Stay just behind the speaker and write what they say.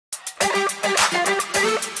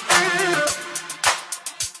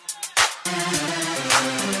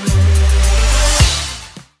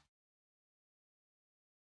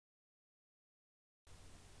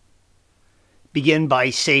Begin by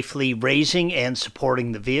safely raising and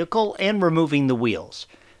supporting the vehicle and removing the wheels.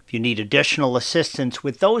 If you need additional assistance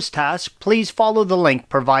with those tasks, please follow the link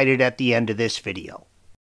provided at the end of this video.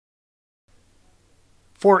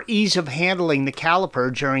 For ease of handling the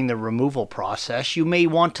caliper during the removal process, you may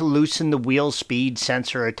want to loosen the wheel speed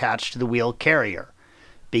sensor attached to the wheel carrier.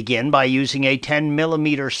 Begin by using a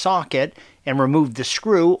 10mm socket and remove the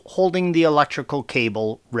screw holding the electrical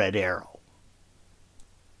cable red arrow.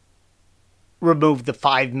 Remove the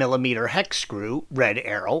 5mm hex screw red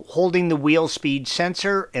arrow holding the wheel speed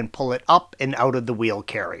sensor and pull it up and out of the wheel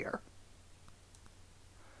carrier.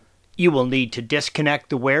 You will need to disconnect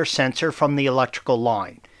the wear sensor from the electrical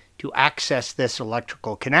line. To access this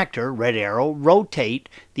electrical connector, red arrow, rotate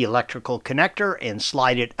the electrical connector and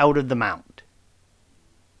slide it out of the mount.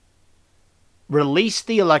 Release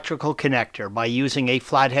the electrical connector by using a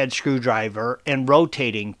flathead screwdriver and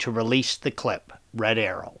rotating to release the clip, red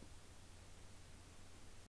arrow.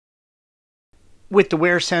 With the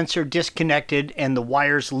wear sensor disconnected and the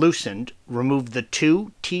wires loosened, remove the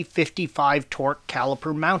two T55 torque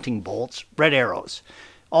caliper mounting bolts, red arrows.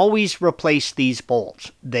 Always replace these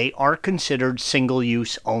bolts. They are considered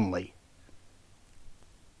single-use only.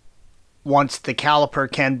 Once the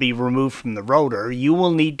caliper can be removed from the rotor, you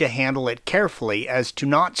will need to handle it carefully as to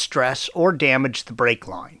not stress or damage the brake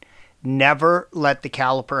line. Never let the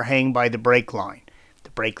caliper hang by the brake line.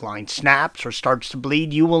 Brake line snaps or starts to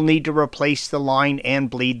bleed, you will need to replace the line and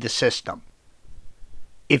bleed the system.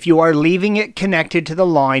 If you are leaving it connected to the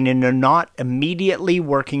line and are not immediately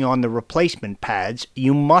working on the replacement pads,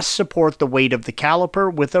 you must support the weight of the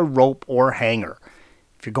caliper with a rope or hanger.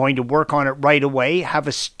 If you're going to work on it right away, have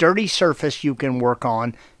a sturdy surface you can work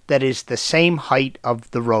on that is the same height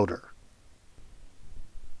of the rotor.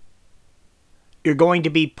 You're going to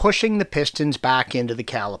be pushing the pistons back into the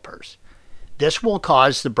calipers. This will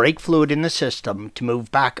cause the brake fluid in the system to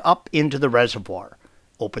move back up into the reservoir.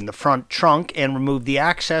 Open the front trunk and remove the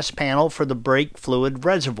access panel for the brake fluid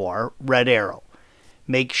reservoir, red arrow.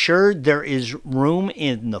 Make sure there is room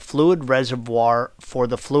in the fluid reservoir for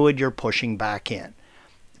the fluid you're pushing back in.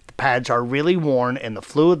 If the pads are really worn and the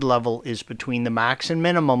fluid level is between the max and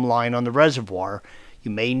minimum line on the reservoir,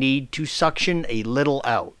 you may need to suction a little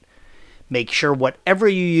out. Make sure whatever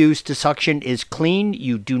you use to suction is clean.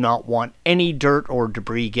 You do not want any dirt or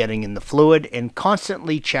debris getting in the fluid, and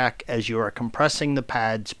constantly check as you are compressing the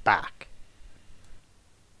pads back.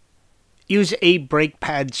 Use a brake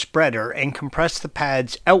pad spreader and compress the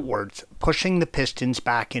pads outwards, pushing the pistons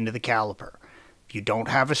back into the caliper. If you don't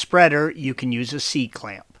have a spreader, you can use a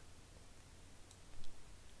C-clamp.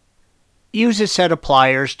 Use a set of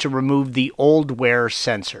pliers to remove the old wear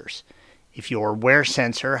sensors. If your wear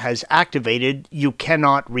sensor has activated, you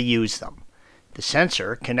cannot reuse them. The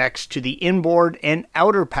sensor connects to the inboard and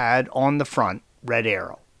outer pad on the front, red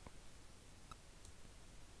arrow.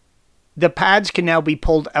 The pads can now be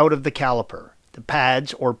pulled out of the caliper. The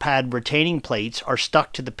pads or pad retaining plates are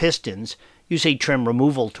stuck to the pistons. Use a trim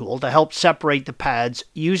removal tool to help separate the pads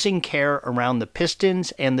using care around the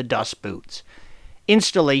pistons and the dust boots.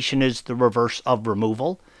 Installation is the reverse of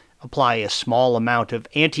removal. Apply a small amount of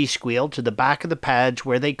anti-squeal to the back of the pads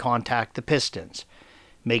where they contact the pistons.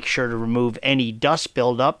 Make sure to remove any dust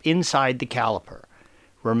buildup inside the caliper.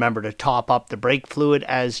 Remember to top up the brake fluid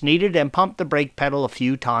as needed and pump the brake pedal a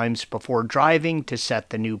few times before driving to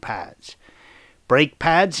set the new pads. Brake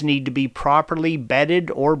pads need to be properly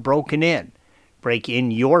bedded or broken in. Break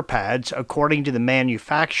in your pads according to the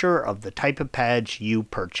manufacturer of the type of pads you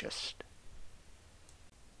purchased.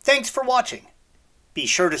 Thanks for watching. Be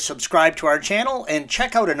sure to subscribe to our channel and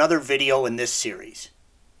check out another video in this series.